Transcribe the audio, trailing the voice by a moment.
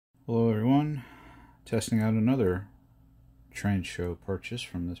Hello everyone, testing out another train show purchase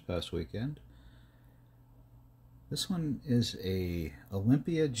from this past weekend. This one is a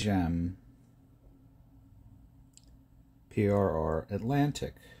Olympia Gem PRR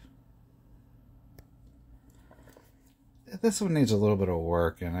Atlantic. This one needs a little bit of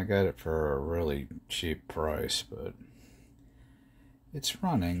work and I got it for a really cheap price, but it's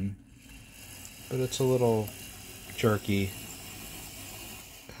running, but it's a little jerky.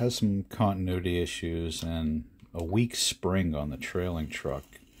 Has some continuity issues and a weak spring on the trailing truck.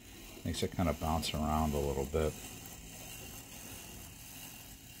 Makes it kind of bounce around a little bit.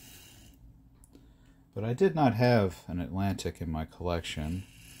 But I did not have an Atlantic in my collection,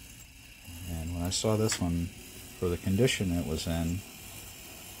 and when I saw this one for the condition it was in,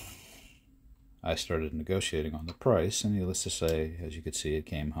 I started negotiating on the price, and needless to say, as you could see, it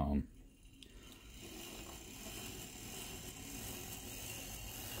came home.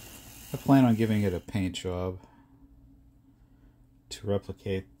 I plan on giving it a paint job to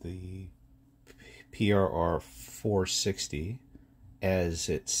replicate the PRR 460 as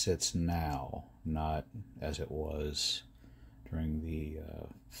it sits now, not as it was during the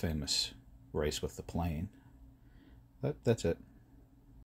famous race with the plane. That's it.